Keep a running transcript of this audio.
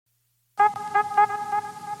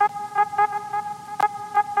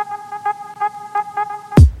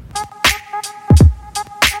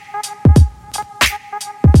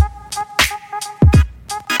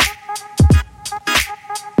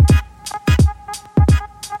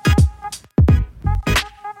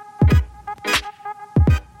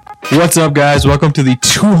What's up, guys? Welcome to the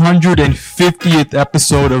 250th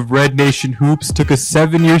episode of Red Nation Hoops. Took us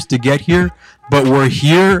 7 years to get here, but we're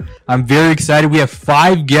here. I'm very excited. We have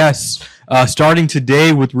 5 guests starting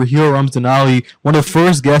today with Raheel Ramzanali, one of the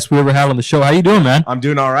first guests we ever had on the show. How you doing, man? I'm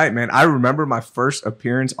doing all right, man. I remember my first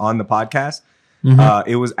appearance on the podcast.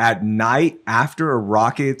 It was at night after a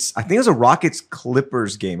Rockets, I think it was a Rockets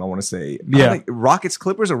Clippers game, I want to say. Yeah. Rockets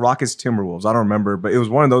Clippers or Rockets Timberwolves. I don't remember, but it was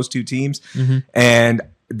one of those two teams. And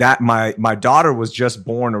that my daughter was just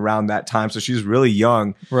born around that time, so she was really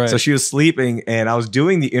young. Right. So she was sleeping, and I was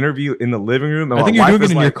doing the interview in the living room. And I think you're doing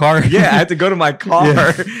it in your car. Yeah, I had to go to my car.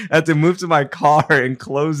 I had to move to my car and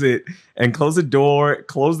close it, and close the door,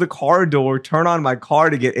 close the car door, turn on my car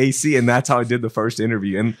to get AC, and that's how I did the first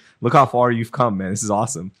interview. And look how far you've come, man. This is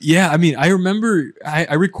awesome. Yeah, I mean, I remember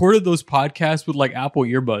I recorded those podcasts with like Apple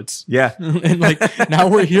earbuds. Yeah. And like now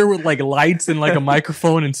we're here with like lights and like a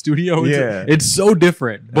microphone in studio. It's so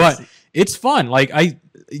different, but it's fun. Like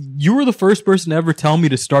you were the first person to ever tell me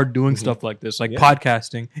to start doing stuff like this, like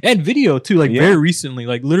podcasting and video too. Like very recently,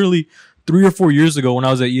 like literally 3 or 4 years ago when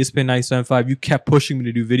I was at ESPN 97.5, you kept pushing me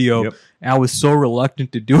to do video. And I was so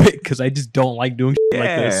reluctant to do it because I just don't like doing shit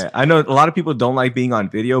like this. I know a lot of people don't like being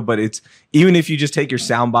on video, but it's even if you just take your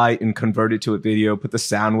soundbite and convert it to a video, put the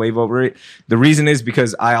sound wave over it. The reason is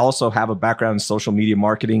because I also have a background in social media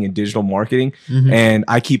marketing and digital marketing, and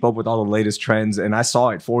I keep up with all the latest trends. And I saw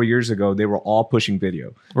it 4 years ago. They were all pushing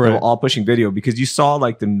video. They were all pushing video because you saw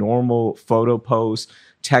like the normal photo posts,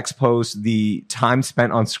 text posts, the time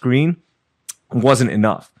spent on screen wasn't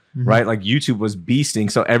enough, right? Like YouTube was beasting.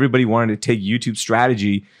 So everybody wanted to take YouTube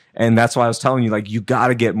strategy. And that's why I was telling you, like, you got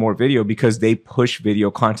to get more video because they push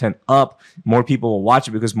video content up. More people will watch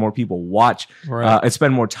it because more people watch and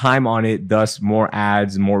spend more time on it. Thus more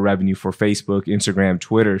ads and more revenue for Facebook, Instagram,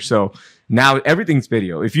 Twitter. So now everything's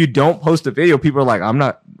video. If you don't post a video, people are like,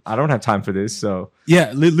 I don't have time for this. So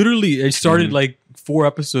yeah, literally it started like 4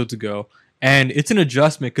 episodes ago. And it's an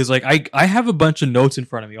adjustment because like I have a bunch of notes in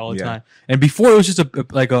front of me all the time. And before it was just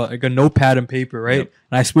a notepad and paper, right? And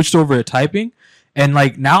I switched over to typing. And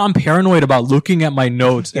like now I'm paranoid about looking at my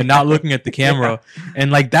notes and not looking at the camera. And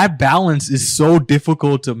like that balance is so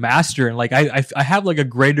difficult to master. And like I have like a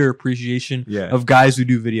greater appreciation of guys who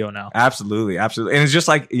do video now. Absolutely. And it's just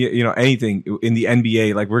like, you know, anything in the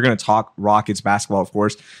NBA, like we're going to talk Rockets basketball, of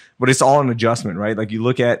course, but it's all an adjustment, right? Like you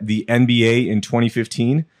look at the NBA in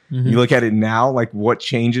 2015, you look at it now, like what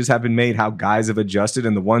changes have been made, how guys have adjusted,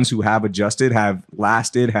 and the ones who have adjusted have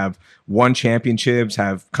lasted, have won championships,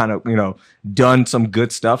 have kind of, you know, done some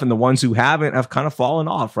good stuff. And the ones who haven't have kind of fallen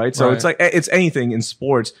off, right? So it's like, it's anything in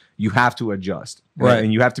sports, you have to adjust, right?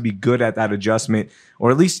 And you have to be good at that adjustment,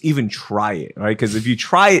 or at least even try it, right? Because if you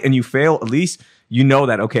try it and you fail, at least you know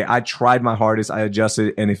that, okay, I tried my hardest, I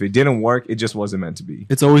adjusted, and if it didn't work, it just wasn't meant to be.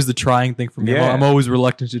 It's always the trying thing for me. I'm always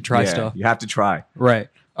reluctant to try stuff. You have to try. Right.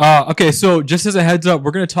 Okay, so just as a heads up, we're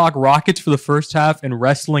going to talk Rockets for the first half and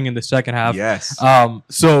wrestling in the second half. Yes.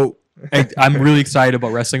 So I'm really excited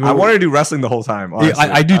about wrestling. I wanted to do wrestling the whole time. Honestly.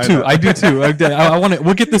 I do too. I do too. I want to.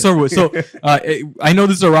 We'll get this over with. So I know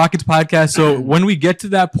this is a Rockets podcast. So when we get to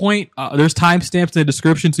that point, there's timestamps in the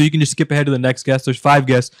description, so you can just skip ahead to the next guest. There's 5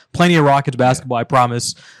 guests, plenty of Rockets basketball. I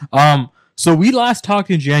promise. So we last talked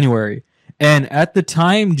in January. And at the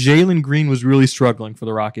time, Jalen Green was really struggling for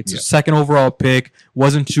the Rockets. Second overall pick,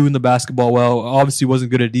 wasn't shooting the basketball well, obviously wasn't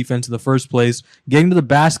good at defense in the first place. Getting to the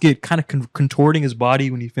basket, kind of contorting his body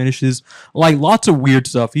when he finishes. Like, lots of weird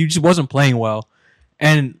stuff. He just wasn't playing well.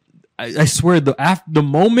 And I swear, the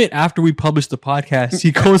moment after we published the podcast,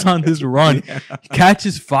 he goes on this run, he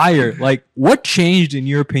catches fire. Like, what changed, in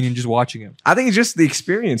your opinion, just watching him? I think it's just the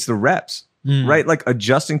experience, the reps. Right? Like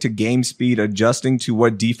adjusting to game speed, adjusting to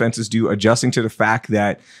what defenses do, adjusting to the fact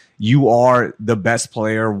that you are the best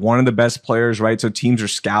player, one of the best players, right? So teams are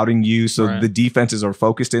scouting you. So the defenses are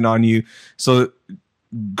focused in on you. So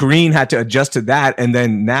Green had to adjust to that. And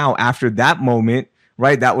then now after that moment,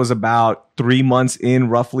 right, that was about 3 months in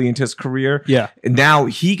roughly into his career. And now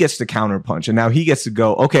he gets to counterpunch, and now he gets to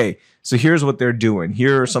go, okay, so here's what they're doing.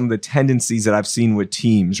 Here are some of the tendencies that I've seen with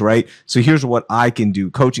teams, right? So here's what I can do.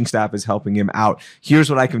 Coaching staff is helping him out. Here's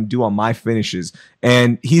what I can do on my finishes.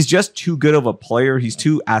 And he's just too good of a player. He's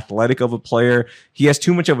too athletic of a player. He has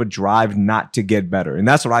too much of a drive not to get better. And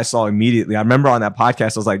that's what I saw immediately. I remember on that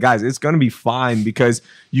podcast, I was like, guys, it's going to be fine because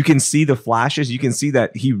you can see the flashes. You can see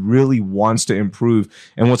that he really wants to improve.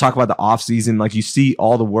 And we'll talk about the offseason. Like you see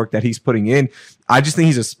all the work that he's putting in. I just think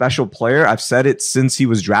he's a special player. I've said it since he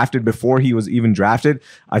was drafted, before he was even drafted.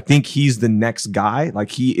 I think he's the next guy.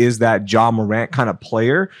 Like he is that Ja Morant kind of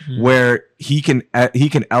player where he can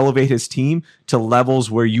elevate his team to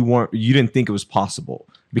levels where you didn't think it was possible.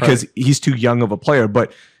 because he's too young of a player.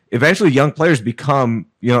 But eventually young players become,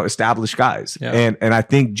 established guys. Yeah. And I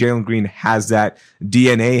think Jalen Green has that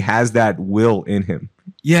DNA, has that will in him.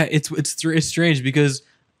 Yeah, it's strange because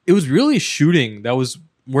it was really shooting that was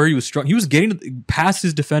where he was strong. He was getting past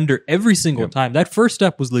his defender every single time. That first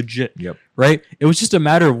step was legit, right? It was just a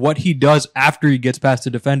matter of what he does after he gets past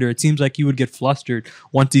the defender. It seems like he would get flustered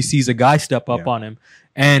once he sees a guy step up on him.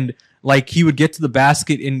 And like he would get to the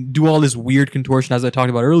basket and do all this weird contortion as I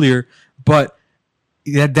talked about earlier, but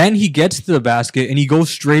then he gets to the basket and he goes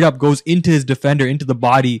straight up, goes into his defender, into the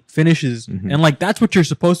body, finishes. And like, that's what you're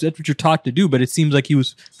supposed to, that's what you're taught to do. But it seems like he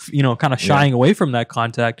was, kind of shying away from that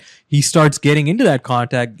contact. He starts getting into that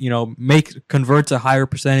contact, converts a higher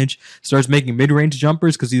percentage, starts making mid-range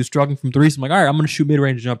jumpers because he was struggling from threes. I'm like, all right, I'm going to shoot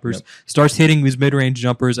mid-range jumpers. Starts hitting his mid-range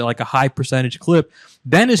jumpers at like a high percentage clip.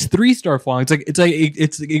 Then his threes start falling.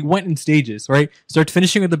 It went in stages, right? Starts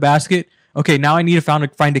finishing at the basket. Okay, now I need to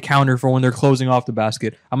find a counter for when they're closing off the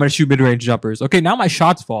basket. I'm going to shoot mid-range jumpers. Okay, now my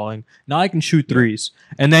shot's falling. Now I can shoot threes.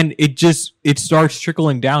 And then it starts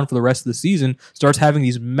trickling down for the rest of the season, starts having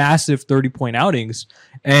these massive 30-point outings.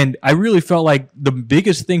 And I really felt like the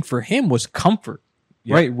biggest thing for him was comfort,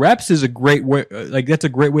 right? Reps is a great way, that's a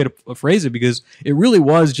great way to phrase it because it really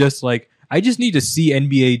was just like, I just need to see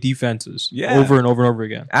NBA defenses over and over and over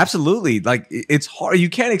again. Absolutely. Like, it's hard. You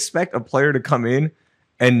can't expect a player to come in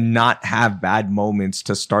and not have bad moments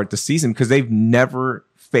to start the season because they've never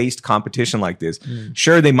faced competition like this.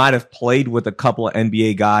 Sure, they might have played with a couple of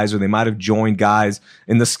NBA guys or they might have joined guys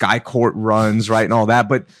in the Sky Court runs, right, and all that,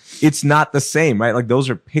 but it's not the same, right? Like,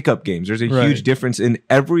 those are pickup games. There's a huge difference in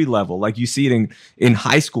every level. Like, you see it in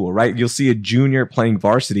high school, right? You'll see a junior playing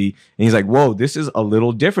varsity and he's like, whoa, this is a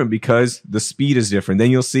little different because the speed is different.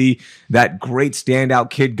 Then you'll see that great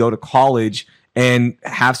standout kid go to college and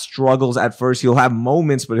have struggles at first. He'll have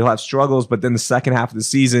moments, but he'll have struggles. But then the second half of the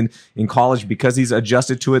season in college, because he's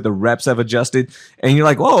adjusted to it, the reps have adjusted. And you're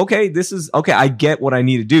like, oh, okay, I get what I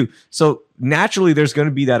need to do. So naturally, there's going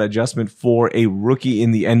to be that adjustment for a rookie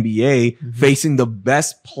in the NBA facing the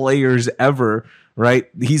best players ever. Right.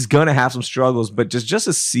 He's going to have some struggles, but just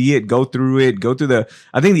to see it, go through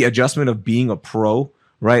I think the adjustment of being a pro,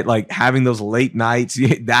 right? Like having those late nights,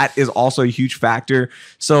 that is also a huge factor.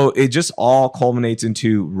 So it just all culminates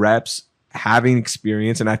into reps, having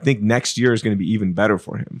experience. And I think next year is going to be even better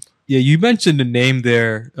for him. Yeah, you mentioned a name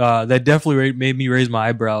there that definitely made me raise my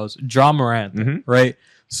eyebrows. Ja Morant, right?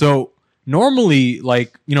 So normally,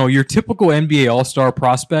 like, your typical NBA All-Star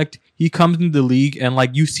prospect, he comes into the league and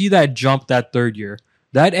like you see that jump that third year.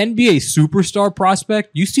 That NBA superstar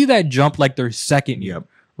prospect, you see that jump like their second year.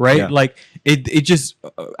 Right? Yeah. Like it just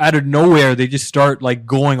out of nowhere, they just start like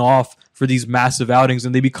going off for these massive outings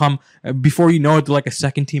and they become, before you know it, they're like a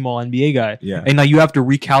second team all NBA guy. Yeah. And now you have to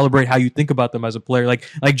recalibrate how you think about them as a player. Like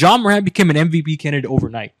Ja Morant became an MVP candidate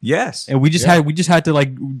overnight. Yes. And we just had to like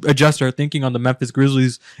adjust our thinking on the Memphis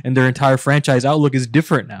Grizzlies, and their entire franchise outlook is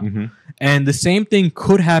different now. And the same thing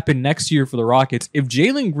could happen next year for the Rockets. If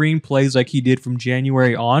Jalen Green plays like he did from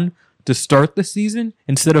January on to start the season,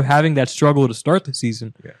 instead of having that struggle to start the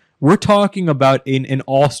season, we're talking about an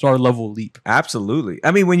all-star level leap. Absolutely. I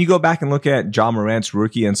mean, when you go back and look at Ja Morant's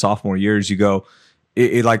rookie and sophomore years, you go,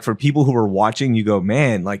 like for people who are watching, you go,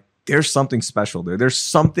 man, like there's something special there. There's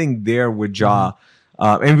something there with Ja.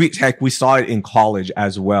 And we saw it in college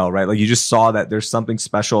as well, right? Like you just saw that there's something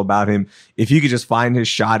special about him. If you could just find his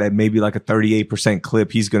shot at maybe like a 38%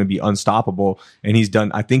 clip, he's going to be unstoppable. And he's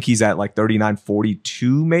done, I think he's at like 39,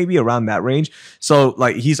 42, maybe around that range. So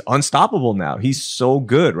like he's unstoppable now. He's so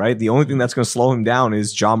good, right? The only thing that's going to slow him down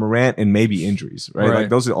is Ja Morant and maybe injuries, right? Like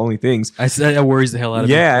those are the only things. That worries the hell out of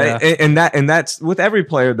me. Yeah. And that's with every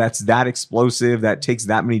player that's that explosive, that takes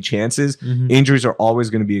that many chances, injuries are always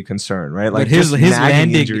going to be a concern, right? Like his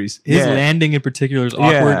landing in particular is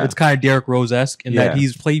awkward. It's kind of Derrick Rose-esque in that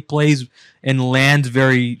he's plays and lands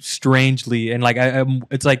very strangely, and like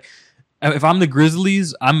it's like if I'm the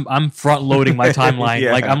Grizzlies, I'm front loading my timeline.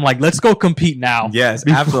 Like I'm like, let's go compete now. Yes,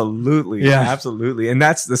 absolutely, absolutely, and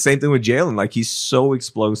that's the same thing with Jalen. Like he's so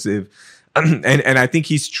explosive. And I think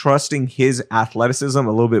he's trusting his athleticism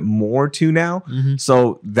a little bit more too now.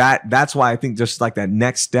 So that's why I think just like that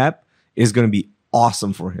next step is going to be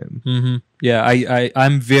awesome for him. Yeah,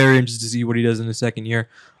 I'm very interested to see what he does in the second year.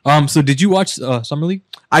 So did you watch Summer League?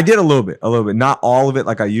 I did a little bit, not all of it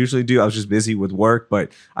like I usually do. I was just busy with work,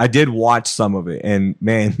 but I did watch some of it. And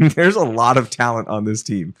man, there's a lot of talent on this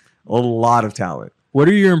team. A lot of talent. What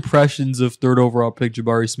are your impressions of third overall pick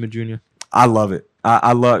Jabari Smith Jr.? I love it.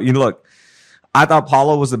 I love, look, I thought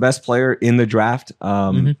Paulo was the best player in the draft.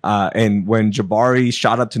 And when Jabari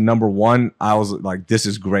shot up to number 1, I was like, this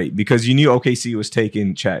is great, because you knew OKC was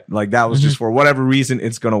taking Chet. Like, that was just for whatever reason,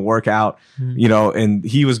 it's going to work out, you know, and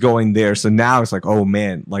he was going there. So now it's like, oh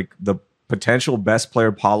man, like the potential best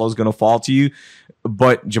player Paulo is going to fall to you,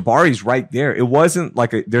 but Jabari's right there. It wasn't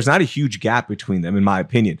like there's not a huge gap between them, in my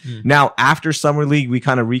opinion. Now, after Summer League, we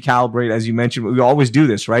kind of recalibrate, as you mentioned. We always do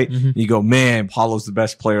this, right? You go, man, Paulo's the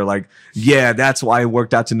best player. Like, yeah, that's why it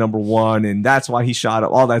worked out to number 1, and that's why he shot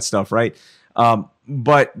up, all that stuff, right?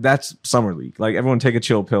 But that's Summer League. Like, everyone take a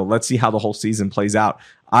chill pill. Let's see how the whole season plays out.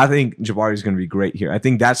 I think Jabari is going to be great here. I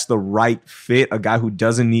think that's the right fit, a guy who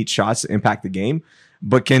doesn't need shots to impact the game,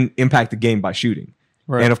 but can impact the game by shooting.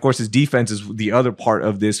 Right. And of course, his defense is the other part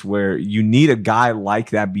of this, where you need a guy like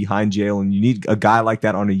that behind Jalen. You need a guy like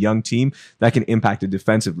that on a young team that can impact it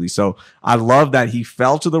defensively. So I love that he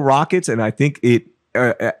fell to the Rockets, and I think it's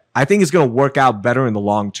going to work out better in the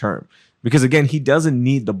long term, because again, he doesn't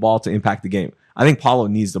need the ball to impact the game. I think Paulo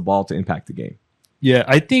needs the ball to impact the game. Yeah,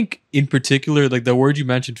 I think in particular, like the word you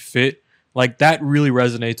mentioned, fit. Like, that really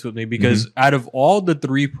resonates with me, because out of all the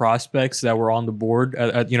 3 prospects that were on the board,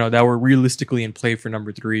 you know, that were realistically in play for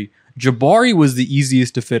number 3, Jabari was the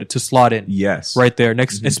easiest to slot in. Yes, right there,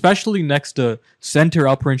 next, especially next to center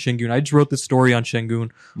Alperen Şengün. I just wrote the story on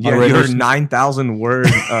Şengün. Yeah, your 9,000 word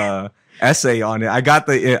essay on it. I got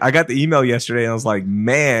the email yesterday, and I was like,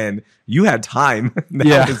 man, you had time.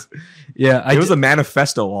 It was a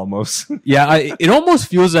manifesto almost. It almost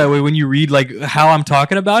feels that way when you read like how I'm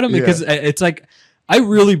talking about him, because it's like, I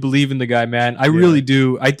really believe in the guy, man. I really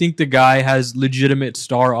do. I think the guy has legitimate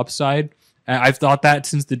star upside. I've thought that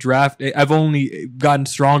since the draft. I've only gotten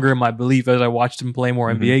stronger in my belief as I watched him play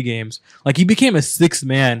more NBA games. Like, he became a 6th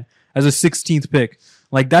man as a 16th pick.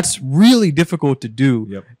 Like, that's really difficult to do.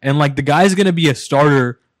 Yep. And like, the guy's going to be a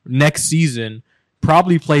starter next season,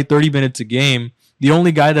 probably play 30 minutes a game. The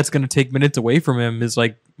only guy that's going to take minutes away from him is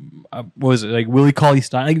like, what was it, like Willie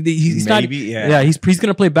Cauley-Stein? Like, he's maybe, not. He's going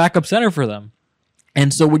to play backup center for them.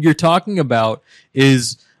 And so what you're talking about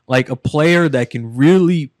is like a player that can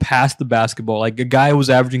really pass the basketball. Like, a guy who was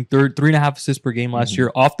averaging 3.5 assists per game last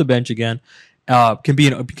year, off the bench again, can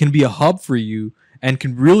be a hub for you, and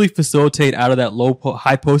can really facilitate out of that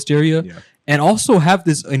high post area, and also have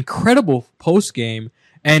this incredible post game.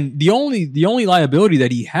 And the only liability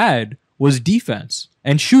that he had was defense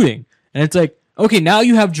and shooting. And it's like, okay, now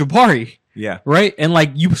you have Jabari. Yeah. Right? And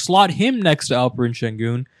like, you slot him next to Alperen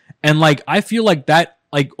Şengün. And like, I feel like that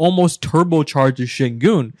like almost turbocharges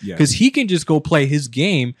Şengün, because he can just go play his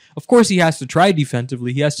game. Of course, he has to try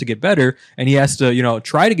defensively. He has to get better, and he has to, you know,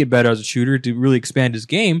 try to get better as a shooter to really expand his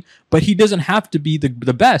game. But he doesn't have to be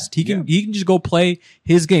the best. He can just go play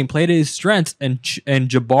his game, play to his strengths, and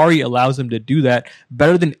Jabari allows him to do that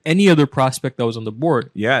better than any other prospect that was on the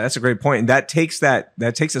board. Yeah, that's a great point. And that takes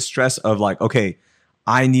the stress of like, okay,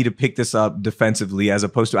 I need to pick this up defensively, as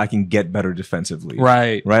opposed to I can get better defensively.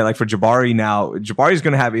 Right. Like for Jabari now, Jabari's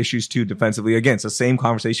going to have issues too defensively. Again, it's the same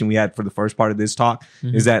conversation we had for the first part of this talk,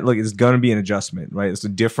 is that, look, it's going to be an adjustment, right? It's a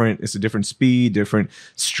different speed, different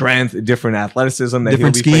strength, different athleticism.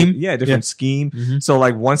 Different scheme. Different scheme. So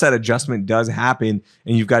like, once that adjustment does happen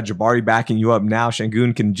and you've got Jabari backing you up, now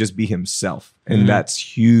Şengün can just be himself. And that's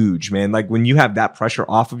huge, man. Like, when you have that pressure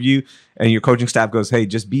off of you and your coaching staff goes, hey,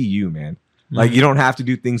 just be you, man. Like, you don't have to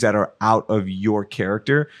do things that are out of your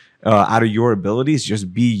character, out of your abilities.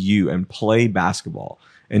 Just be you and play basketball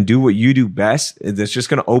and do what you do best. That's just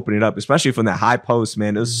going to open it up, especially from that high post,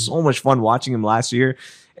 man. It was so much fun watching him last year.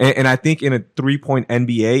 And I think in a 3-point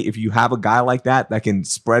NBA, if you have a guy like that can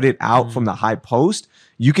spread it out from the high post,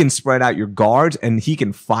 you can spread out your guards and he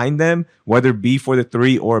can find them, whether it be for the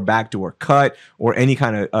 3 or a backdoor cut or any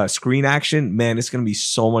kind of screen action. Man, it's going to be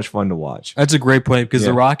so much fun to watch. That's a great point, because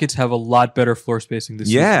the Rockets have a lot better floor spacing this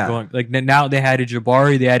season. Going. Like, now they added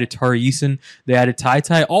Jabari, they added Tari Eason, they added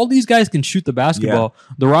Ty. All these guys can shoot the basketball.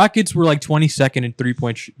 The Rockets were like 22nd in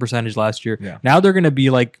 3-point percentage last year. Now they're going to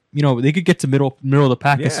be like, you know, they could get to middle of the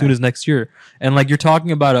pack as soon as next year. And like, you're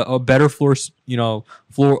talking about a better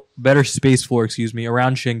better space floor,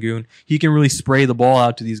 around Şengün. He can really spray the ball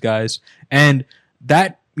out to these guys. And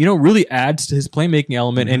that, you know, really adds to his playmaking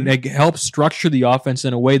element and it helps structure the offense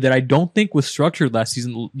in a way that I don't think was structured last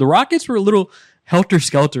season. The Rockets were a little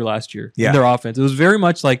helter-skelter last year in their offense. It was very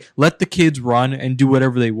much like, let the kids run and do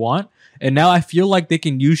whatever they want. And now I feel like they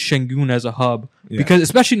can use Şengün as a hub, because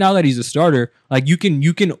especially now that he's a starter, like you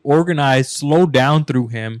can organize, slow down through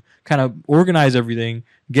him, kind of organize everything,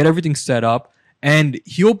 get everything set up, and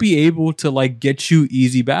he'll be able to like get you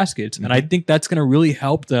easy baskets. And I think that's going to really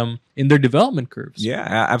help them in their development curves. Yeah,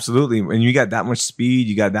 absolutely. And you got that much speed,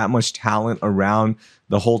 you got that much talent around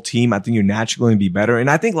the whole team. I think you're naturally going to be better. And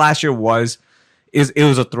I think last year was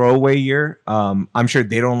a throwaway year. I'm sure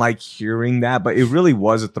they don't like hearing that, but it really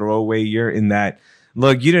was a throwaway year in that,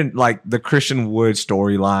 look, you didn't like the Christian Wood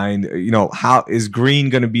storyline. You know, how is Green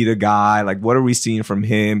going to be the guy? Like, what are we seeing from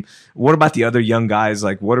him? What about the other young guys?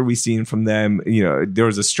 Like, what are we seeing from them? You know, there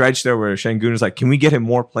was a stretch there where Şengün was like, can we get him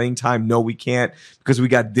more playing time? No, we can't, because we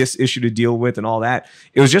got this issue to deal with and all that.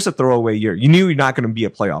 It was just a throwaway year. You knew you're not going to be a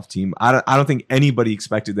playoff team. I don't think anybody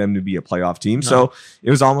expected them to be a playoff team. No. So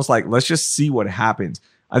it was almost like, let's just see what happens.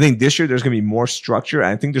 I think this year there's going to be more structure. And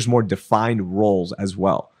I think there's more defined roles as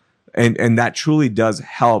well. And that truly does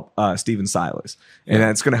help Stephen Silas. And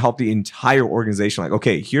that's going to help the entire organization. Like,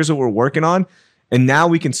 okay, here's what we're working on. And now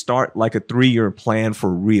we can start like a 3-year plan for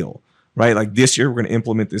real, right? Like this year, we're going to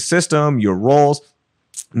implement this system, your roles.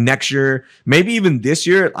 Next year, maybe even this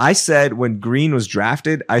year, I said when Green was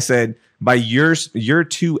drafted, I said by year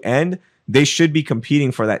 2 end, they should be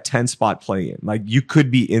competing for that 10 spot play in. Like you could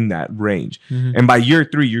be in that range. And by year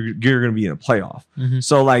 3, you're going to be in a playoff.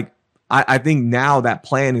 So like, I think now that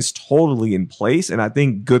plan is totally in place, and I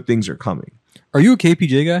think good things are coming. Are you a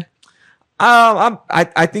KPJ guy?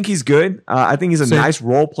 I think he's good. I think he's a nice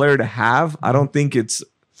role player to have. I don't think it's.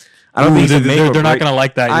 I don't think they're not gonna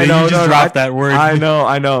like that. I know. You just dropped that word. I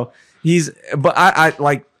know. But I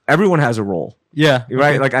like everyone has a role. Yeah.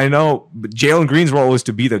 Right. Okay. Like I know Jalen Green's role is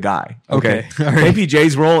to be the guy. Okay. Right.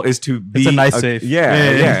 KPJ's role is to be a nice safe. Yeah.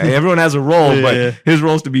 Everyone has a role, but his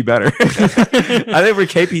role is to be better. I think for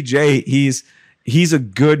KPJ, he's a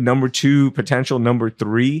good number 2, potential number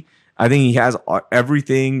 3. I think he has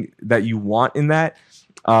everything that you want in that.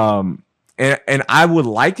 And I would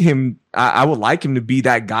like him. I would like him to be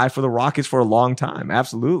that guy for the Rockets for a long time.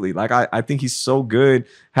 Absolutely. Like I think he's so good,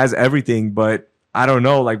 has everything, but I don't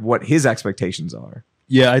know like what his expectations are.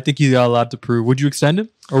 Yeah, I think he's got a lot to prove. Would you extend him,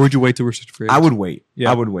 or would you wait till we're free? I would wait.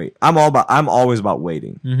 Yeah. I would wait. I'm always about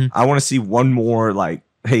waiting. I want to see one more like,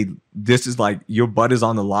 hey, this is like your butt is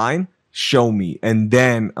on the line. Show me, and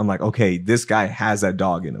then I'm like, okay, this guy has that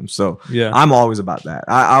dog in him. So yeah, I'm always about that.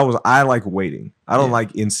 I like waiting. I don't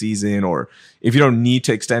like in season, or if you don't need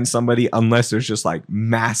to extend somebody unless there's just like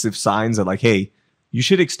massive signs that like, hey, you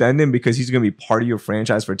should extend him because he's going to be part of your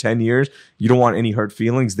franchise for 10 years. You don't want any hurt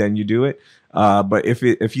feelings, then you do it. But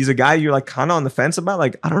if he's a guy you're like kind of on the fence about,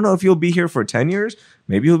 like, I don't know if he'll be here for 10 years.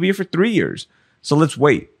 Maybe he'll be here for 3 years. So let's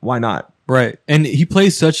wait. Why not? Right. And he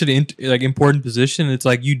plays such an important position. It's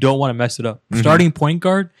like you don't want to mess it up. Starting point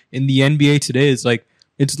guard in the NBA today is like,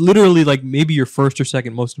 it's literally like maybe your first or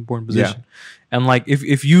second most important position. Yeah. And like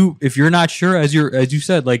if you're not sure, as you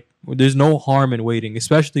said, like there's no harm in waiting,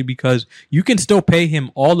 especially because you can still pay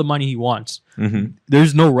him all the money he wants.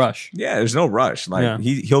 There's no rush. Yeah, there's no rush. Like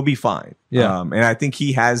he'll be fine. Yeah. And I think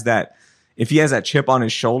he has that. If he has that chip on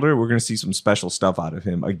his shoulder, we're gonna see some special stuff out of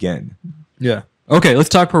him again. Yeah. Okay, let's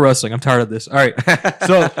talk pro wrestling. I'm tired of this. All right.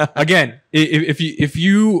 So again, if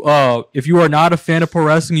you are not a fan of pro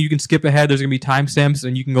wrestling, you can skip ahead. There's gonna be timestamps,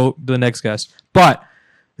 and you can go to the next guest. But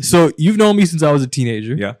so you've known me since I was a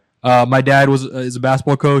teenager. Yeah. My dad is a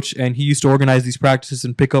basketball coach, and he used to organize these practices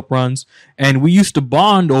and pickup runs, and we used to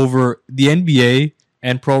bond over the NBA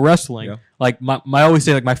and pro wrestling. Yeah. Like I always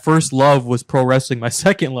say, like my first love was pro wrestling. My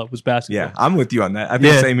second love was basketball. Yeah, I'm with you on that. I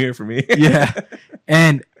think the same here for me. Yeah.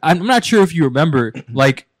 And I'm not sure if you remember,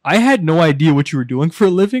 like I had no idea what you were doing for a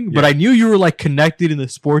living, but I knew you were like connected in the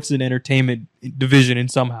sports and entertainment division in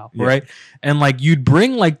somehow, right? And like you'd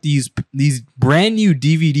bring like these brand new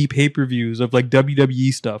DVD pay-per-views of like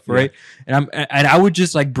WWE stuff, right? And I would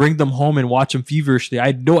just like bring them home and watch them feverishly. I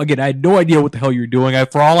had no idea what the hell you were doing.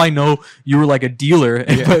 For all I know, you were like a dealer,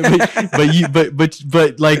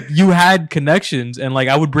 but like you had connections, and like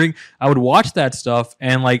I would watch that stuff,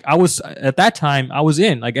 and like I was at that time I was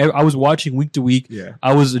in, like I was watching week to week. Yeah.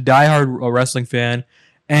 I was a diehard wrestling fan,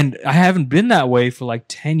 and I haven't been that way for like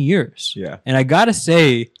 10 years. Yeah. And I gotta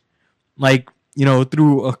say, like, you know,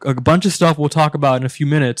 through a bunch of stuff we'll talk about in a few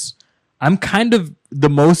minutes, I'm kind of the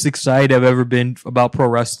most excited I've ever been about pro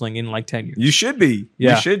wrestling in like 10 years. You should be.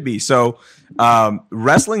 Yeah. You should be. So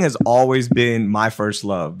wrestling has always been my first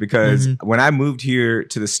love, because when I moved here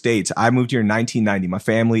to the States, I moved here in 1990. My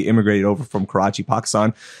family immigrated over from Karachi,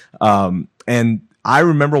 Pakistan. And I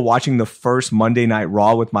remember watching the first Monday Night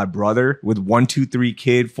Raw with my brother, with 1-2-3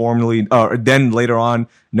 Kid, formerly, then later on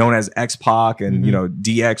known as X-Pac, and you know,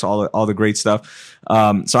 DX, all the great stuff.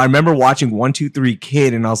 So I remember watching 1-2-3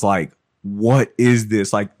 Kid, and I was like, what is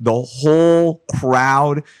this? Like the whole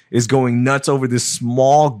crowd is going nuts over this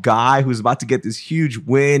small guy who's about to get this huge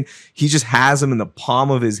win. He just has him in the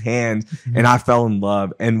palm of his hand. And I fell in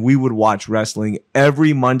love. And we would watch wrestling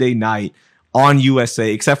every Monday night on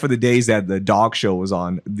USA, except for the days that the dog show was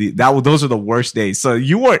on. Those are the worst days. So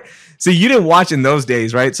you didn't watch in those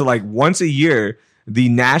days, right? So like once a year, the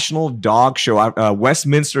National Dog Show,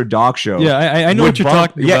 Westminster Dog Show. Yeah, I know what you're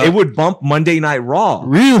talking about. Yeah, it would bump Monday Night Raw.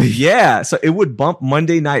 Really? Yeah, so it would bump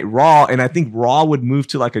Monday Night Raw, and I think Raw would move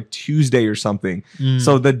to like a Tuesday or something.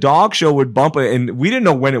 So the Dog Show would bump it, and we didn't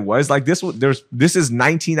know when it was. Like this is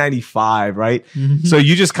 1995, right? So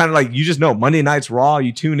you just kind of like you just know Monday Night's Raw.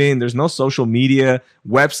 You tune in. There's no social media.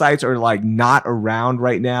 Websites are like not around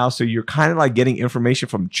right now, so you're kind of like getting information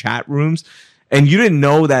from chat rooms. And you didn't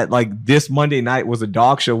know that like this Monday night was a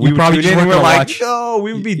dog show. We probably would tune in and we're like, no,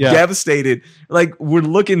 we would be devastated. Like we're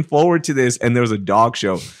looking forward to this, and there was a dog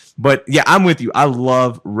show. But yeah, I'm with you. I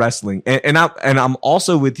love wrestling, and I'm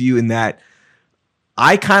also with you in that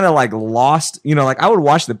I kind of like lost, like I would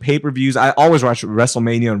watch the pay-per-views. I always watch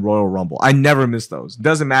WrestleMania and Royal Rumble. I never miss those.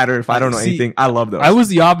 Doesn't matter if I don't know anything. I love those. I was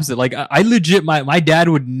the opposite. Like I legit, my dad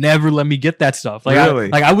would never let me get that stuff. Like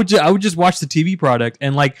really? I would just watch the TV product,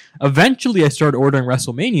 and like eventually I started ordering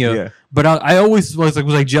WrestleMania. Yeah. But I always was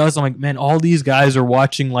like jealous. I'm like, man, all these guys are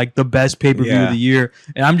watching like the best pay-per-view of the year,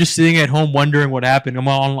 and I'm just sitting at home wondering what happened.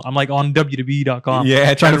 I'm like on WWE.com.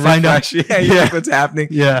 Yeah, trying to find out. Yeah, what's happening.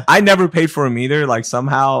 Yeah, I never paid for them either. Like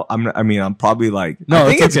somehow I'm probably like, I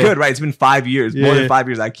think it's good, right? It's been 5 years, more than 5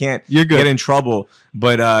 years. I can't get in trouble.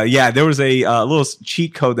 But there was a little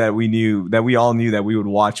cheat code that we all knew that we would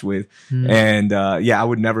watch with, and I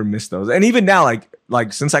would never miss those. And even now,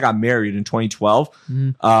 like since I got married in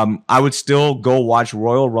 2012, I would still go watch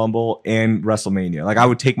Royal Rumble and WrestleMania. Like I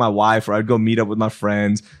would take my wife, or I'd go meet up with my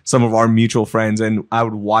friends, some of our mutual friends, and I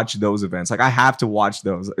would watch those events. Like I have to watch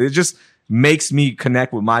those. It just makes me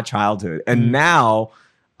connect with my childhood. And now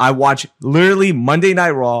I watch literally Monday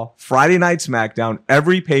Night Raw, Friday Night SmackDown,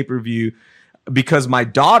 every pay-per-view, because my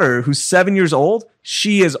daughter, who's 7 years old,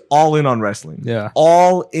 she is all in on wrestling. Yeah.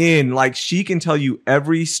 All in. Like she can tell you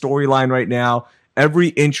every storyline right now, every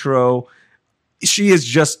intro. She is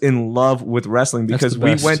just in love with wrestling because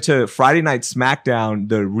we went to Friday Night SmackDown,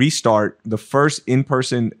 the restart, the first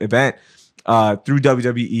in-person event through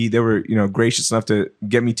WWE. They were, gracious enough to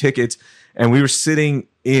get me tickets, and we were sitting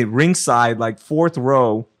in ringside, like fourth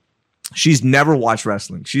row. She's never watched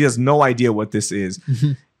wrestling. She has no idea what this is.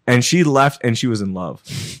 And she left and she was in love.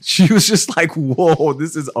 She was just like, whoa,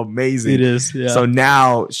 this is amazing. It is. Yeah. So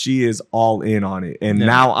now she is all in on it. And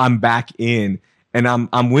now I'm back in, and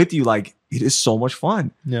I'm with you. Like, it is so much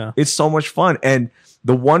fun. Yeah. It's so much fun. And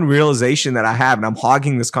the one realization that I have, and I'm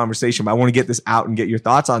hogging this conversation, but I want to get this out and get your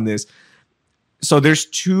thoughts on this. So there's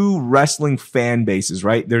two wrestling fan bases,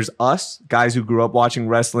 right? There's us, guys who grew up watching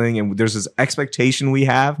wrestling, and there's this expectation we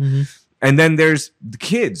have. And then there's the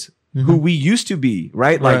kids who we used to be,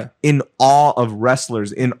 right? Like in awe of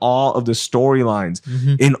wrestlers, in awe of the storylines,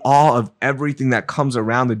 in awe of everything that comes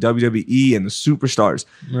around the WWE and the superstars.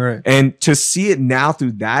 Right. And to see it now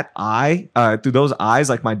through that eye, through those eyes,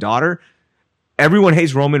 like my daughter, everyone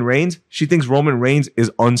hates Roman Reigns. She thinks Roman Reigns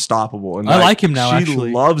is unstoppable. And I like him now, she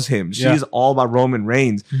actually. loves him. She's all about Roman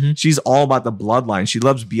Reigns. She's all about the bloodline. She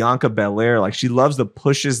loves Bianca Belair. Like she loves the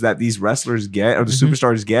pushes that these wrestlers get, or the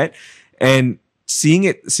superstars get. And seeing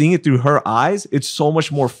it through her eyes, it's so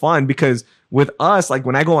much more fun, because with us, like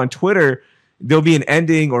when I go on Twitter, there'll be an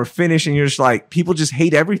ending or finish, and you're just like, people just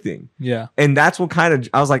hate everything. Yeah. And that's what kind of,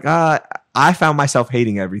 I was like, I found myself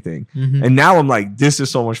hating everything. And now I'm like, this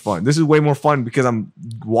is so much fun. This is way more fun because I'm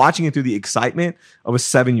watching it through the excitement of a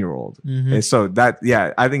 7-year-old. And so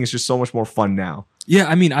I think it's just so much more fun now. Yeah,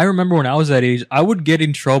 I mean, I remember when I was that age, I would get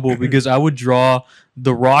in trouble because I would draw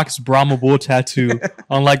The Rock's Brahma Bull tattoo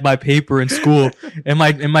on like my paper in school, and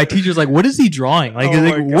my teacher's like, "What is he drawing? Like,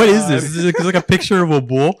 what is this? Is it like a picture of a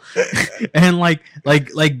bull?" And like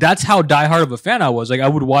that's how diehard of a fan I was. Like, I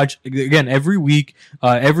would watch again every week,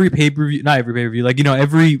 every pay-per-view, not every pay-per-view, like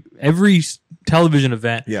every television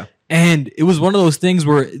event. Yeah. And it was one of those things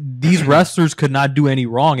where these wrestlers could not do any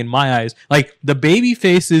wrong in my eyes. Like the baby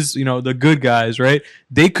faces, the good guys, right?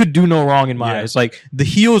 They could do no wrong in my eyes. Like the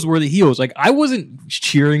heels were the heels. Like I wasn't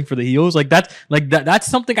cheering for the heels. That's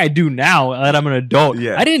something I do now that I'm an adult.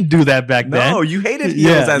 Yeah. I didn't do that back then. No, you hated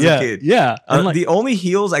heels as a kid. Yeah. The only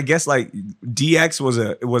heels, I guess, like DX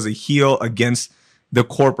was a heel against the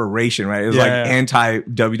corporation, right? It was like anti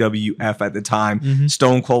WWF at the time.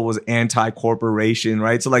 Stone Cold was anti corporation,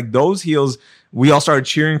 right? So like those heels, we all started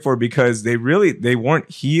cheering for because they weren't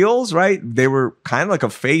heels, right? They were kind of like a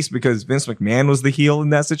face because Vince McMahon was the heel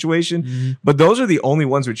in that situation. But those are the only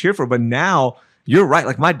ones we cheer for. But now you're right.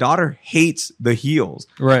 Like my daughter hates the heels.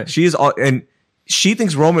 Right. And she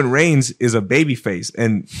thinks Roman Reigns is a baby face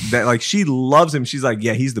and that like she loves him. She's like,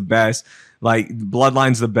 yeah, he's the best. Like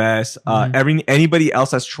Bloodline's the best. Anybody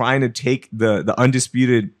else that's trying to take the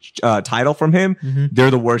undisputed title from him,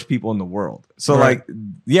 they're the worst people in the world. So like,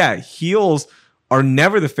 yeah, heels are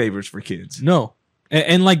never the favorites for kids. No.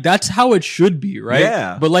 And like that's how it should be, right?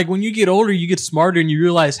 Yeah. But like when you get older, you get smarter and you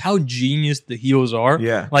realize how genius the heels are.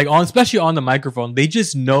 Yeah. Like especially on the microphone, they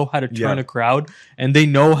just know how to turn a crowd and they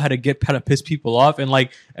know how to piss people off. And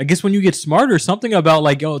like I guess when you get smarter, something about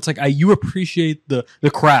like it's like you appreciate the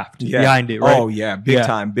craft behind it, right? Oh yeah, big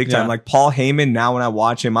time. Like Paul Heyman. Now when I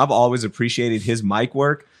watch him, I've always appreciated his mic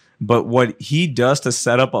work. But what he does to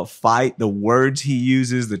set up a fight, the words he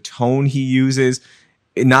uses, the tone he uses.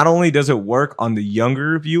 It not only does it work on the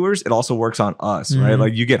younger viewers, it also works on us, right?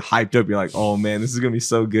 Like you get hyped up. You're like, oh man, this is going to be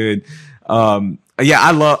so good. Yeah,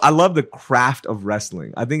 I love the craft of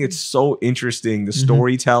wrestling. I think it's so interesting. The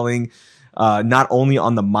storytelling, not only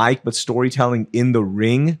on the mic, but storytelling in the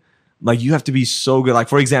ring. Like you have to be so good. Like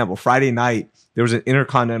for example, Friday night, there was an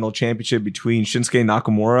Intercontinental Championship between Shinsuke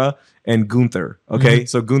Nakamura and Gunther. Okay.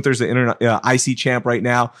 So Gunther's the IC champ right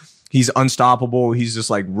now. He's unstoppable. He's just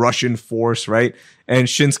like Russian force, right? And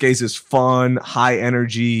Shinsuke's this fun, high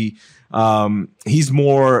energy. He's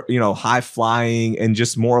more, high flying and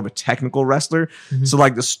just more of a technical wrestler. So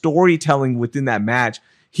like the storytelling within that match,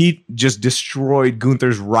 he just destroyed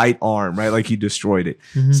Gunther's right arm, right? Like he destroyed it.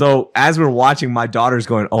 So as we're watching, my daughter's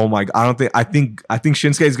going, "Oh my God, I think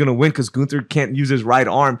Shinsuke is going to win because Gunther can't use his right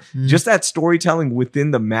arm." Just that storytelling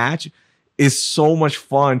within the match is so much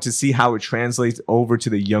fun to see how it translates over to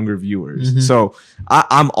the younger viewers. So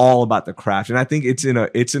I'm all about the craft, and I think it's in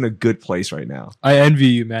a good place right now. I envy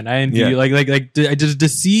you, man. I envy you. Like just to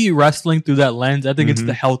see wrestling through that lens, I think it's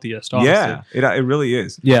the healthiest. Honestly. Yeah, it really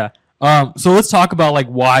is. Yeah. So let's talk about like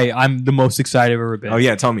why I'm the most excited I've ever been. Oh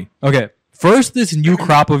yeah, tell me. Okay. First, this new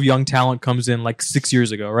crop of young talent comes in like 6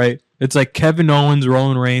 years ago, right? It's like Kevin Owens,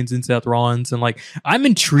 Roman Reigns, and Seth Rollins. And like, I'm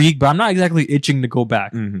intrigued, but I'm not exactly itching to go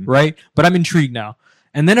back, right? But I'm intrigued now.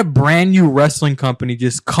 And then a brand new wrestling company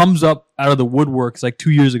just comes up out of the woodworks like 2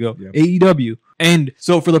 years ago, AEW. And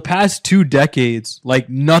so for the past 2 decades, like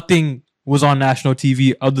nothing was on national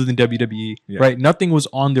TV other than WWE, right? Nothing was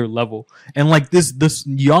on their level. And like this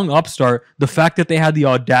young upstart, the fact that they had the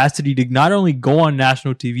audacity to not only go on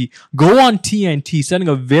national TV, go on TNT, sending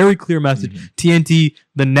a very clear message. TNT,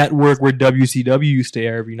 the network where WCW used to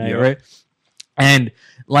air every night, right? And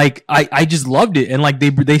like I just loved it, and like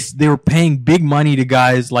they were paying big money to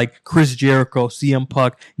guys like Chris Jericho, CM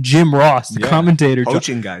Punk, Jim Ross, the commentator,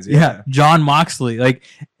 coaching guys, John Moxley, like,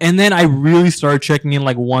 and then I really started checking in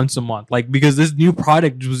like once a month, like because this new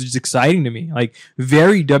product was just exciting to me, like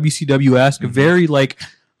very WCW-esque, very like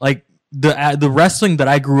the wrestling that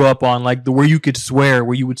I grew up on, like where you could swear,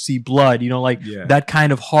 where you would see blood, that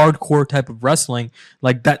kind of hardcore type of wrestling,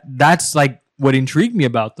 like that's like what intrigued me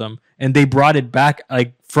about them. And they brought it back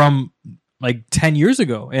like from like 10 years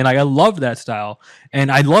ago. And I loved that style.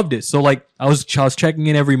 And I loved it. So like I was checking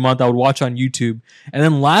in every month. I would watch on YouTube. And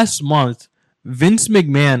then last month, Vince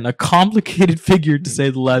McMahon, a complicated figure to say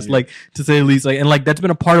the least, and like that's been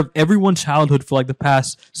a part of everyone's childhood for like the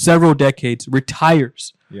past several decades,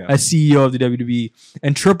 retires as CEO of the WWE.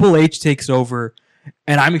 And Triple H takes over.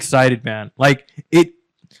 And I'm excited, man. Like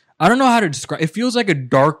I don't know how to describe. It feels like a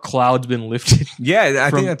dark cloud's been lifted. Yeah,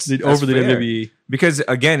 I think that's over the fair. WWE. Because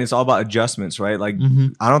again, it's all about adjustments, right? Like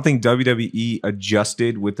I don't think WWE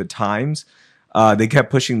adjusted with the times. They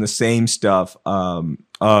kept pushing the same stuff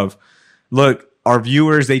of look, our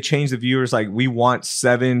viewers, they changed the viewers. Like we want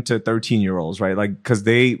 7 to 13-year-olds, right? Like because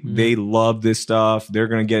they love this stuff. They're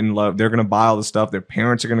gonna get in love. They're gonna buy all the stuff. Their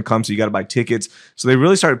parents are gonna come, so you got to buy tickets. So they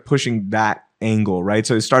really started pushing that angle, right?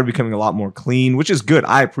 So it started becoming a lot more clean, which is good.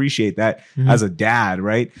 I appreciate that as a dad,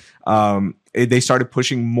 right? They started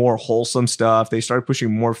pushing more wholesome stuff. They started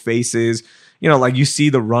pushing more faces. Like you see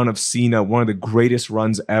the run of Cena, one of the greatest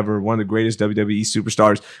runs ever, one of the greatest WWE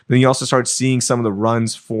superstars. But then you also start seeing some of the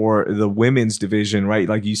runs for the women's division, right?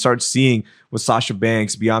 Like you start seeing with Sasha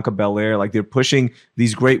Banks, Bianca Belair, like they're pushing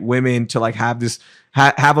these great women to like have this,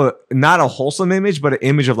 have a, not a wholesome image, but an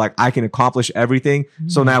image of like, I can accomplish everything.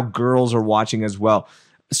 So now girls are watching as well.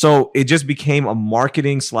 So it just became a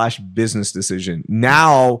marketing / business decision.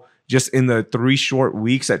 Now, just in the 3 short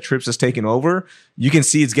weeks that Trips has taken over, you can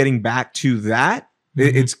see it's getting back to that.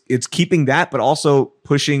 It's keeping that, but also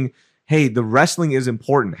pushing, hey, the wrestling is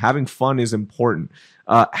important. Having fun is important.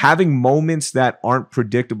 Having moments that aren't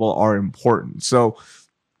predictable are important. So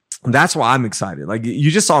that's why I'm excited. Like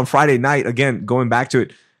you just saw on Friday night, again, going back to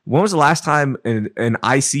it, when was the last time an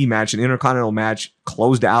IC match, an Intercontinental match,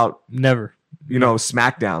 closed out? Never.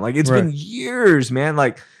 SmackDown. Like it's been years, man.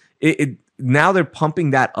 Like now they're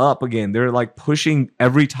pumping that up again. They're like pushing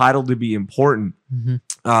every title to be important.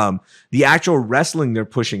 The actual wrestling they're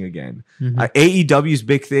pushing again. AEW's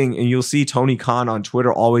big thing, and you'll see Tony Khan on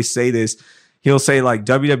Twitter always say this. He'll say like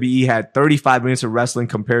WWE had 35 minutes of wrestling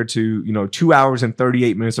compared to 2 hours and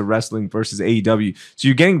 38 minutes of wrestling versus AEW. So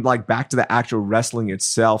you're getting like back to the actual wrestling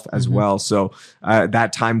itself as well. So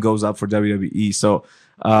that time goes up for WWE. So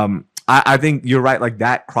I think you're right. Like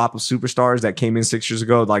that crop of superstars that came in 6 years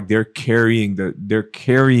ago, like they're carrying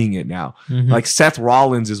it now. Like Seth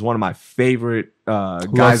Rollins is one of my favorite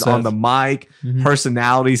guys on the mic.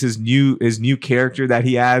 Personalities, his new character that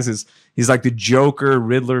he has is he's like the Joker.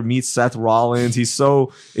 Riddler meets Seth Rollins. He's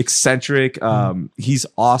so eccentric. He's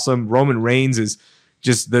awesome. Roman Reigns is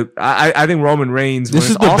just I think Roman Reigns. This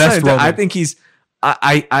is the best Roman. I think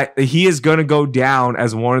he is going to go down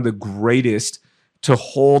as one of the greatest to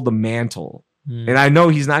hold the mantle. And I know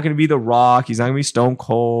he's not going to be The Rock. He's not going to be Stone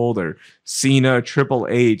Cold or Cena, Triple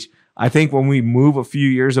H. I think when we move a few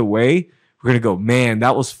years away, we're going to go, man,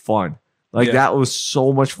 that was fun. Like that was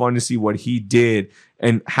so much fun to see what he did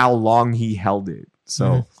and how long he held it.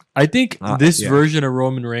 So I think this version of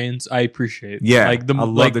Roman Reigns, I appreciate. Yeah. I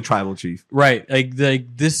love the Tribal Chief. Right. Like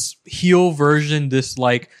this heel version, this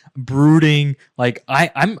like brooding, like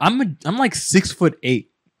I'm like 6'8".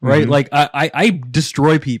 Right, like I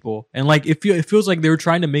destroy people, and like it feels like they were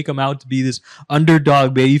trying to make him out to be this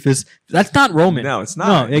underdog babyface. That's not Roman. No, it's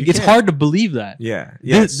not. No, it's hard to believe that. Yeah.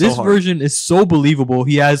 This version is so believable.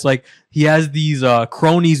 He has these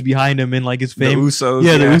cronies behind him in like his fame. The Usos.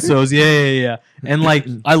 Yeah, the Usos. Yeah. And like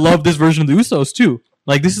I love this version of the Usos too.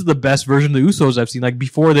 Like this is the best version of the Usos I've seen. Like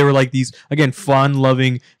before they were like these again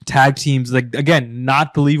fun-loving tag teams. Like again,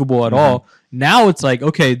 not believable at all. Now it's like,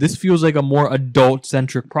 okay, this feels like a more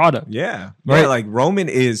adult-centric product. Yeah. Right. Like Roman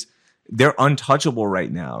they're untouchable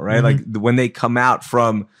right now, right? Like when they come out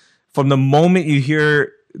from the moment you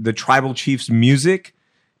hear the Tribal Chief's music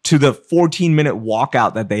to the 14-minute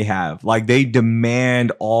walkout that they have, like they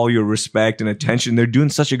demand all your respect and attention. They're doing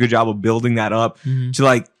such a good job of building that up to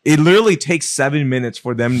like, it literally takes 7 minutes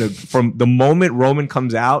for them to, from the moment Roman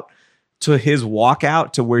comes out to his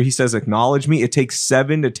walkout to where he says, acknowledge me, it takes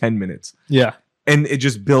 7 to 10 minutes. Yeah. And it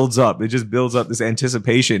just builds up. It just builds up this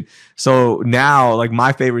anticipation. So now, like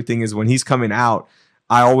my favorite thing is when he's coming out,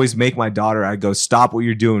 I always make my daughter, I go, stop what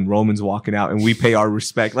you're doing. Roman's walking out, and we pay our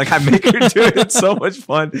respect. Like I make her do it. It's so much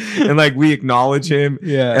fun. And like we acknowledge him.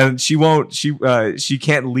 Yeah. And she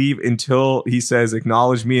can't leave until he says,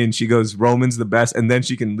 acknowledge me. And she goes, Roman's the best. And then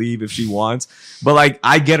she can leave if she wants. But like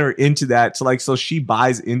I get her into that. So she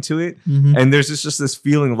buys into it. And there's just this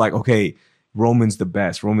feeling of like, okay, Roman's the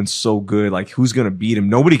best. Roman's so good. Like, who's gonna beat him?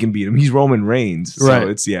 Nobody can beat him. He's Roman Reigns. So right.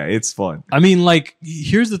 It's fun. I mean, like,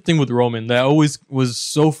 here's the thing with Roman that always was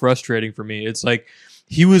so frustrating for me. It's like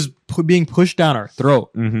he was being pushed down our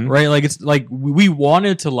throat, right? Like, it's like we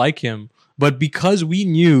wanted to like him, but because we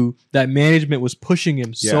knew that management was pushing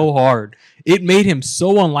him so hard, it made him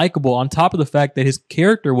so unlikable. On top of the fact that his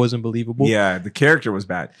character wasn't believable. Yeah, the character was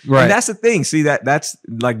bad. Right. And that's the thing. See, that's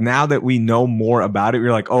like now that we know more about it,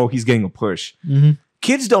 we're like, oh, he's getting a push.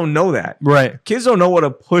 Kids don't know that. Right. Kids don't know what a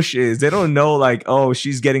push is. They don't know like, oh,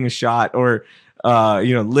 she's getting a shot, or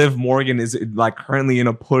Liv Morgan is like currently in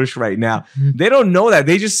a push right now. They don't know that.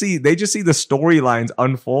 They just see the storylines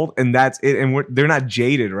unfold, and that's it. And they're not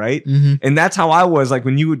jaded, right? And that's how I was like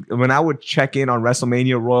when I would check in on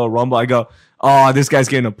WrestleMania Royal Rumble. I go, oh, this guy's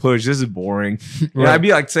getting a push. This is boring. Right. And I'd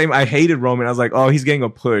be like, I hated Roman. I was like, oh, he's getting a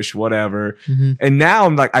push, whatever. And now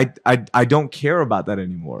I'm like, I don't care about that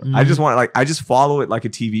anymore. I just follow it like a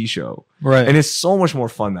TV show. Right. And it's so much more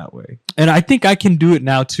fun that way. And I think I can do it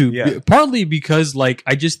now too. Yeah. Partly because like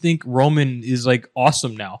I just think Roman is like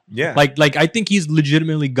awesome now. Yeah. Like I think he's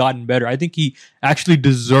legitimately gotten better. I think he actually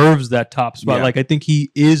deserves that top spot. Yeah. Like I think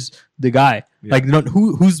he is the guy. Yeah. Like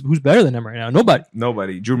who's better than him right now?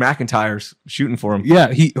 Nobody. Drew McIntyre's shooting for him.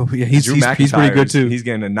 Yeah, he's pretty good too. He's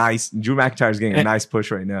getting Drew McIntyre's getting a nice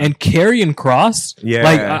push right now. And Karrion Kross. Yeah.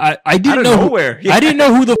 Like I didn't out of know nowhere. I didn't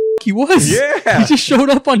know who the he was. Yeah. He just showed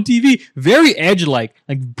up on TV. Very Edge-like,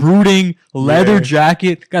 like brooding, leather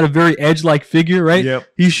jacket, got a very Edge-like figure, right? Yep.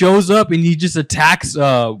 He shows up and he just attacks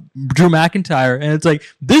Drew McIntyre. And it's like,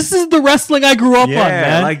 this is the wrestling I grew up on,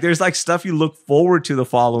 man. Like there's like stuff you look forward to the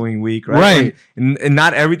following week, right? Right. And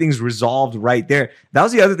not everything's resolved right there. That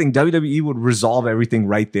was the other thing. WWE would resolve everything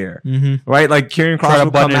right there, right? Like Karrion Kross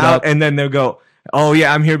would come out and then they'll go, oh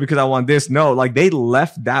yeah, I'm here because I want this. No, like they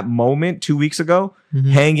left that moment 2 weeks ago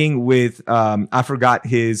hanging with I forgot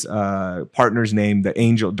his partner's name, the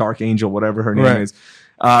Angel, Dark Angel, whatever her name is.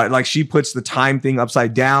 Like she puts the time thing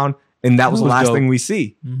upside down, and that was the last thing we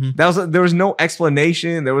see. There was no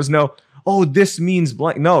explanation. There was no, oh, this means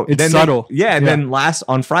blank. No, it's subtle. And then last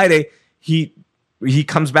on Friday, he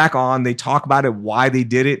comes back on. They talk about it, why they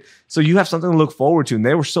did it. So you have something to look forward to. And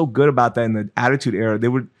they were so good about that in the Attitude Era.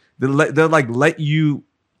 They'll like let you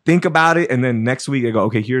think about it, and then next week they go,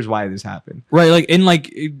 okay, here's why this happened. Right, like and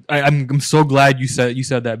like I'm so glad you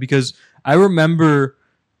said that, because I remember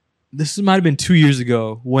this might have been 2 years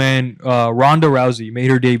ago when Ronda Rousey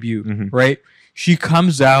made her debut. Right, she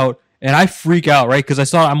comes out and I freak out, right,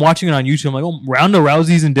 because I'm watching it on YouTube. I'm like, oh, Ronda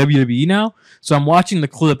Rousey's in WWE now, so I'm watching the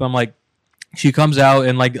clip. I'm like, she comes out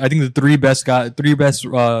and like I think the three best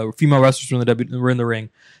female wrestlers were in the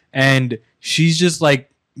ring, and she's just like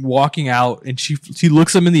walking out, and she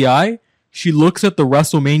looks him in the eye. She looks at the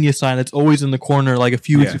WrestleMania sign that's always in the corner, like a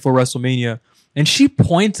few weeks before WrestleMania, and she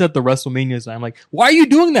points at the WrestleMania sign. I'm like, why are you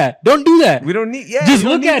doing that? Don't do that. We don't need. Just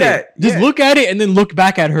look at it. Just look at it, and then look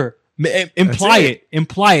back at her. Imply it.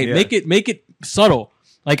 Yeah. Make it subtle.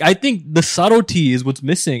 Like I think the subtlety is what's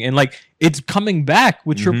missing, and like it's coming back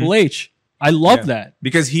with Triple H. I love that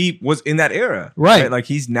because he was in that era, right? Like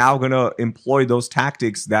he's now gonna employ those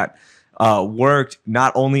tactics that worked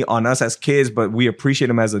not only on us as kids, but we appreciate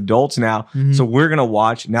them as adults now. So we're gonna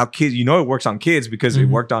watch now. Kids, you know, it works on kids because it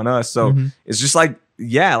worked on us. So it's just like,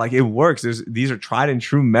 yeah, like it works. These are tried and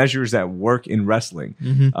true measures that work in wrestling.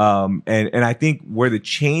 And I think where the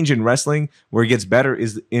change in wrestling, where it gets better,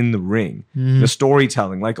 is in the ring, the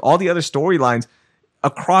storytelling. Like all the other storylines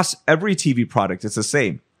across every TV product, it's the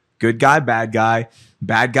same. Good guy, bad guy.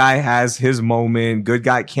 Bad guy has his moment. Good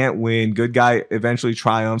guy can't win. Good guy eventually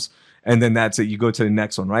triumphs. And then that's it. You go to the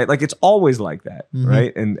next one, right? Like it's always like that,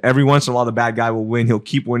 right? And every once in a while, the bad guy will win. He'll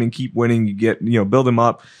keep winning. You get, build him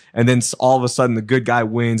up. And then all of a sudden the good guy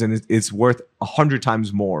wins and it's worth 100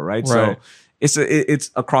 times more, right? So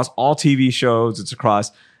it's across all TV shows. It's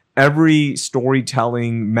across every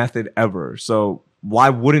storytelling method ever. So why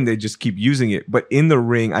wouldn't they just keep using it? But in the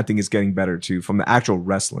ring, I think it's getting better too from the actual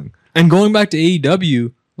wrestling. And going back to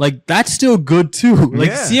AEW, like that's still good too.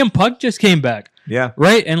 Like CM Punk just came back. Yeah.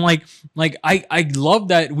 Right. And like I love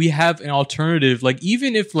that we have an alternative. Like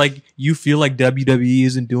even if like you feel like WWE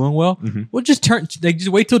isn't doing well, we'll just just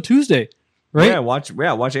wait till Tuesday. Right. Yeah. Watch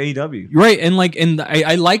AEW. Right. And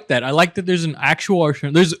I like that. I like that there's an actual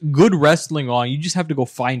alternative. There's good wrestling on. You just have to go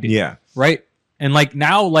find it. Yeah. Right. And like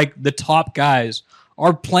now, like the top guys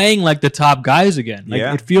are playing like the top guys again. Like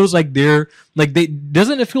it feels like they're like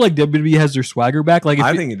doesn't it feel like WWE has their swagger back? Like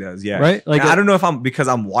I think it does, yeah. Right? Like I don't know if because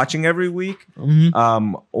I'm watching every week,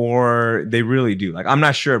 or they really do. Like I'm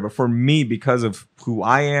not sure, but for me, because of who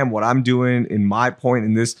I am, what I'm doing in my point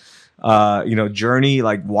in this journey,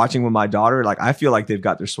 like watching with my daughter, like I feel like they've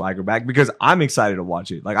got their swagger back because I'm excited to watch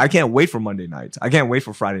it. Like I can't wait for Monday nights. I can't wait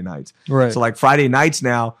for Friday nights. Right. So like Friday nights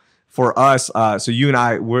now, for us, so you and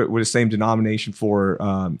I, we're the same denomination for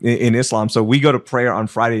in Islam. So we go to prayer on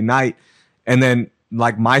Friday night, and then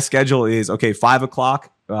like my schedule is, okay, 5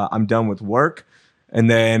 o'clock, I'm done with work, and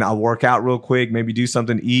then I'll work out real quick, maybe do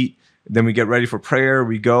something to eat. Then we get ready for prayer.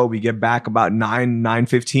 We get back about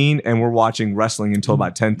 9:15, and we're watching wrestling until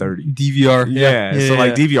about 10:30. DVR. Yeah. So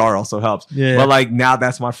like DVR also helps. Yeah. But like now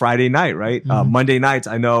that's my Friday night, right? Monday nights,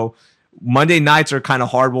 I know Monday nights are kind of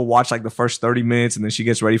hard. We'll watch like the first 30 minutes and then she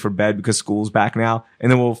gets ready for bed because school's back now.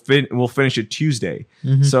 And then we'll finish it Tuesday.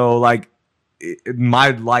 So like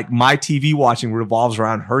my TV watching revolves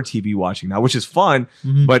around her TV watching now, which is fun.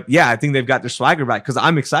 But yeah, I think they've got their swagger back because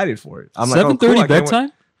I'm excited for it. I'm 7:30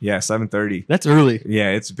 bedtime? Yeah, 7:30. That's early.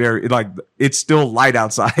 Yeah, it's very it's still light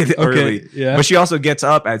outside early. Yeah. But she also gets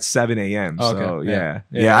up at 7 a.m. So Okay.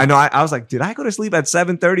 Yeah. I know. I was like, did I go to sleep at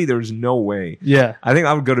 7:30? There was no way. Yeah. I think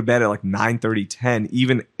I would go to bed at like 9:30, 10,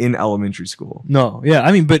 even in elementary school. No. Yeah.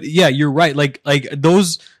 I mean, but yeah, you're right. Like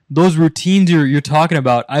those those routines you're talking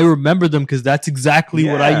about, I remember them because that's exactly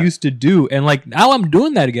what I used to do. And like now I'm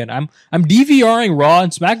doing that again. I'm DVRing Raw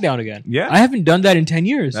and SmackDown again. Yeah. I haven't done that in 10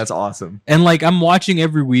 years. That's awesome. And like I'm watching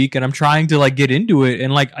every week and I'm trying to like get into it.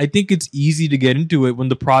 And like I think it's easy to get into it when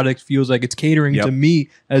the product feels like it's catering to me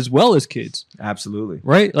as well as kids. Absolutely.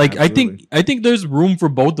 Right? Like I think there's room for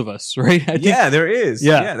both of us, right? I think, there is.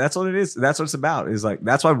 Yeah. That's what it is. That's what it's about. Is like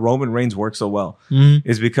that's why Roman Reigns works so well. Mm-hmm.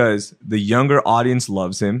 Is because the younger audience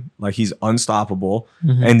loves him, like he's unstoppable,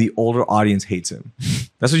 Mm-hmm. and the older audience hates him.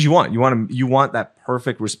 That's what you want. You want that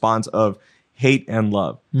perfect response of hate and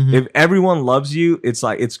love. Mm-hmm. If everyone loves you, it's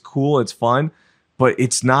like it's cool, it's fun, but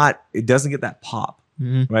it's not. It doesn't get that pop,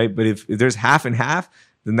 Mm-hmm. right? But if there's half and half,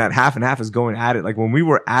 then that half and half is going at it. Like when we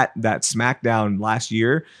were at that SmackDown last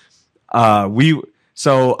year,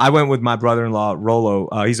 So I went with my brother-in-law, Rolo.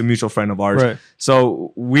 He's a mutual friend of ours. Right.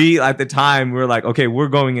 So we, at the time, we were like, okay, we're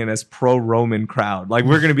going in as pro-Roman crowd. Like,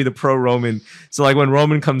 we're going to be the pro-Roman. So, like, when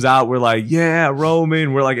Roman comes out, we're like, yeah,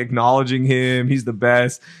 Roman. We're, like, acknowledging him. He's the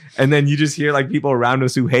best. And then you just hear, like, people around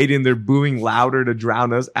us who hate him. They're booing louder to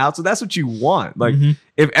drown us out. So that's what you want. Like,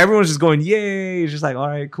 if everyone's just going, yay, it's just like, all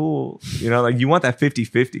right, cool. You know, like, you want that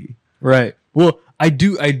 50-50. Right. Well, I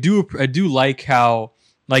do like how,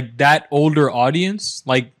 like, that older audience,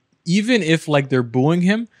 like, even if like they're booing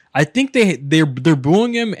him, I think they're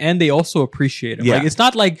booing him and they also appreciate him. Yeah. Like, it's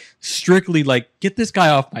not like strictly like get this guy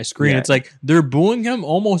off my screen. Yeah. It's like they're booing him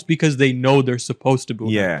almost because they know they're supposed to boo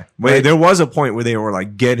him. Yeah. Wait, there was a point where they were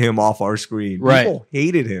like, get him off our screen. Right. People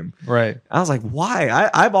hated him. Right. I was like, why?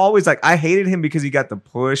 I've always like, I hated him because he got the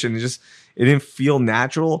push and it didn't feel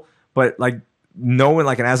natural. But like knowing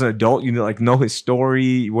like, and as an adult, you know his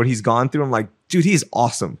story, what he's gone through. I'm like, dude, he's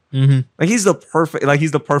awesome. Mm-hmm. Like he's the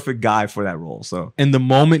perfect guy for that role. So, And the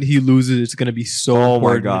moment he loses, it's going to be so oh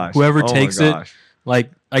my important. gosh, Whoever Oh my takes it, gosh.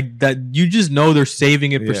 like that, you just know they're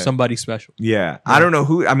saving it for Yeah. somebody special. Yeah. I don't know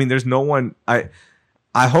who. I mean, there's no one. I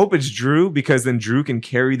hope it's Drew because then Drew can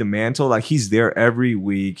carry the mantle. Like he's there every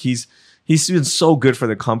week. He's been so good for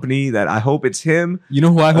the company that I hope it's him. You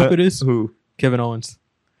know who I hope it is? Who? Kevin Owens.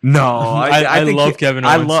 No, I think love Kevin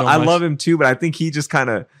Owens so I much. love him too, but I think he just kind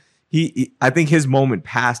of I think his moment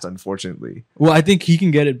passed, unfortunately. Well, I think he can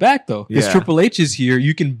get it back though, because Yeah. Triple H is here.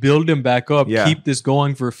 You can build him back up, Yeah. keep this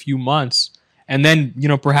going for a few months, and then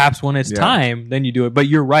perhaps when it's Yeah. time, then you do it. But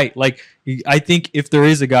you're right. Like I think if there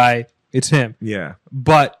is a guy, it's him. Yeah,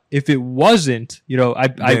 But if it wasn't,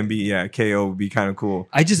 KO would be kind of cool.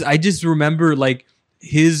 I just remember like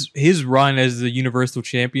his run as the Universal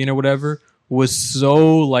Champion or whatever was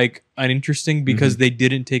so like uninteresting because they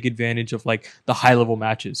didn't take advantage of like the high level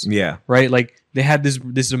matches. Yeah, Right? Like they had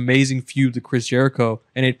this amazing feud with Chris Jericho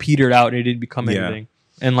and it petered out and it didn't become Yeah. anything.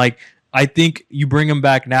 And like I think you bring him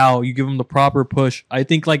back now, you give him the proper push. I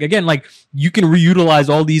think like again, like you can reutilize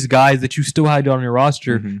all these guys that you still had on your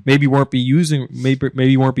roster, maybe weren't being used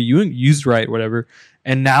right, whatever.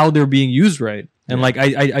 And now they're being used right. And like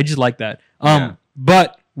I just like that. Yeah.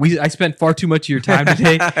 But I spent far too much of your time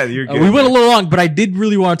today. You're good, We went a man. little long, but I did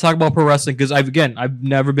really want to talk about pro wrestling because I've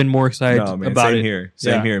never been more excited No, man, about same it. here.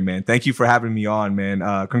 Yeah. Same here, man. Thank you for having me on, man.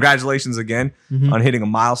 Congratulations again on hitting a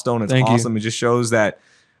milestone. It's Thank you. awesome. It just shows that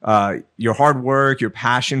your hard work, your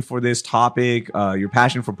passion for this topic, your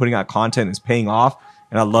passion for putting out content is paying off.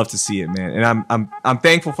 And I love to see it, man. And I'm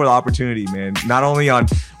thankful for the opportunity, man. Not only on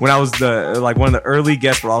when I was one of the early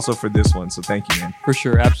guests, but also for this one. So thank you, man. For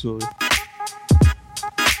sure, absolutely.